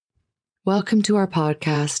Welcome to our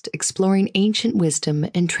podcast, exploring ancient wisdom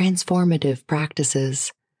and transformative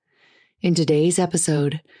practices. In today's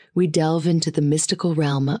episode, we delve into the mystical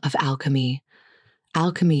realm of alchemy.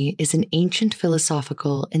 Alchemy is an ancient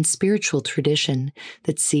philosophical and spiritual tradition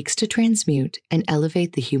that seeks to transmute and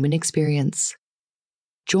elevate the human experience.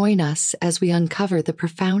 Join us as we uncover the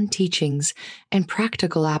profound teachings and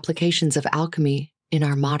practical applications of alchemy in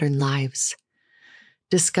our modern lives.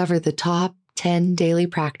 Discover the top 10 daily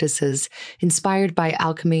practices inspired by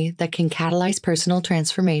alchemy that can catalyze personal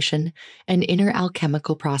transformation and inner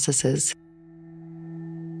alchemical processes.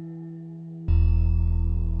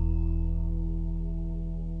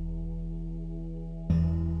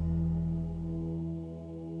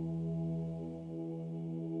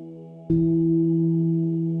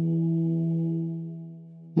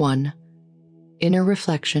 One, inner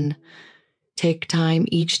reflection. Take time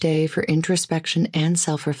each day for introspection and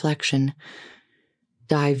self-reflection.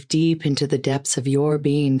 Dive deep into the depths of your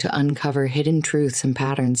being to uncover hidden truths and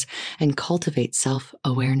patterns and cultivate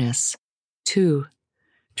self-awareness. 2,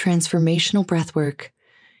 transformational breathwork.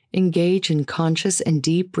 Engage in conscious and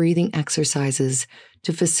deep breathing exercises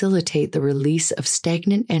to facilitate the release of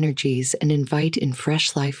stagnant energies and invite in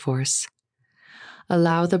fresh life force.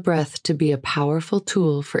 Allow the breath to be a powerful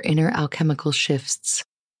tool for inner alchemical shifts.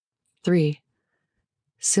 3,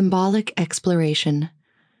 symbolic exploration.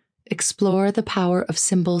 Explore the power of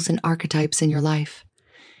symbols and archetypes in your life.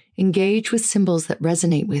 Engage with symbols that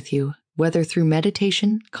resonate with you, whether through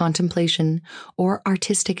meditation, contemplation, or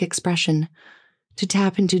artistic expression, to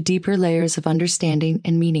tap into deeper layers of understanding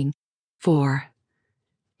and meaning. 4,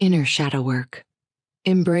 inner shadow work.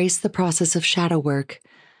 Embrace the process of shadow work,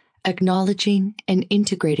 acknowledging and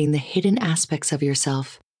integrating the hidden aspects of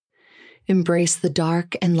yourself. Embrace the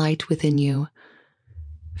dark and light within you,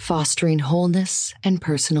 fostering wholeness and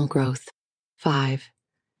personal growth. 5,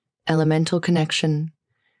 elemental connection.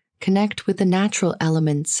 Connect with the natural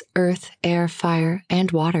elements, earth, air, fire,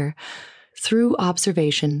 and water, through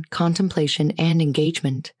observation, contemplation, and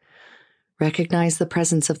engagement. Recognize the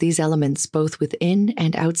presence of these elements both within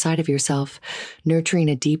and outside of yourself, nurturing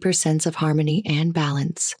a deeper sense of harmony and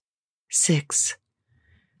balance. 6,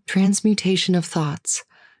 transmutation of thoughts.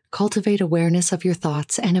 Cultivate awareness of your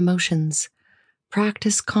thoughts and emotions.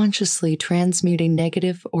 Practice consciously transmuting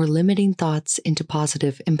negative or limiting thoughts into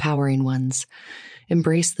positive, empowering ones.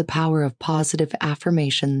 Embrace the power of positive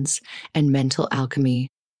affirmations and mental alchemy.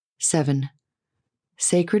 7,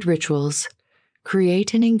 sacred rituals.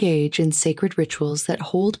 Create and engage in sacred rituals that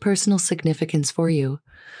hold personal significance for you,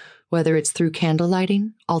 whether it's through candle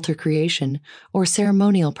lighting, altar creation, or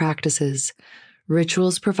ceremonial practices.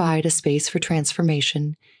 Rituals provide a space for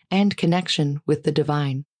transformation and connection with the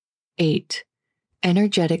divine. 8,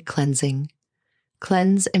 energetic cleansing.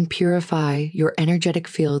 Cleanse and purify your energetic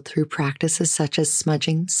field through practices such as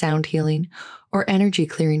smudging, sound healing, or energy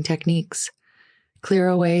clearing techniques. Clear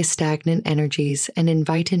away stagnant energies and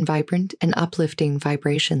invite in vibrant and uplifting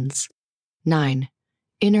vibrations. 9,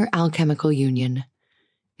 inner alchemical union.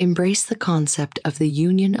 Embrace the concept of the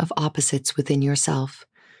union of opposites within yourself.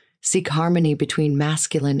 Seek harmony between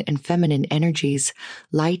masculine and feminine energies,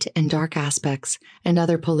 light and dark aspects, and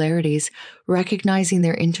other polarities, recognizing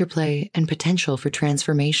their interplay and potential for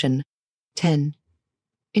transformation. 10,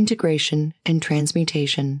 integration and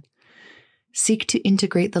transmutation. Seek to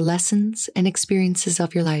integrate the lessons and experiences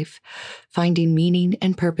of your life, finding meaning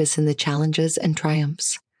and purpose in the challenges and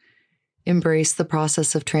triumphs. Embrace the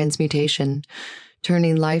process of transmutation,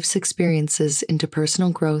 turning life's experiences into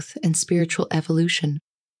personal growth and spiritual evolution.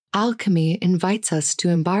 Alchemy invites us to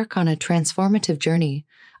embark on a transformative journey,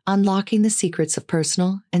 unlocking the secrets of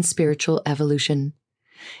personal and spiritual evolution.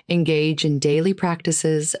 Engage in daily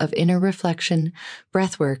practices of inner reflection,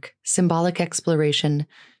 breathwork, symbolic exploration,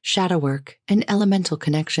 shadow work, and elemental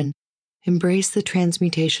connection. Embrace the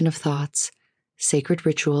transmutation of thoughts, sacred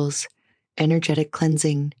rituals, energetic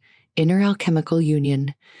cleansing, inner alchemical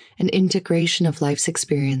union, and integration of life's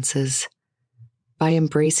experiences. By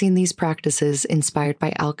embracing these practices inspired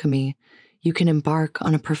by alchemy, you can embark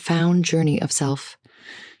on a profound journey of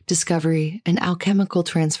self-discovery and alchemical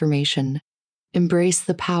transformation. Embrace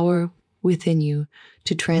the power within you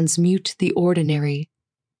to transmute the ordinary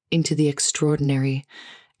into the extraordinary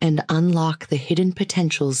and unlock the hidden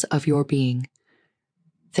potentials of your being.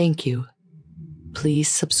 Thank you. Please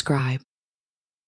subscribe.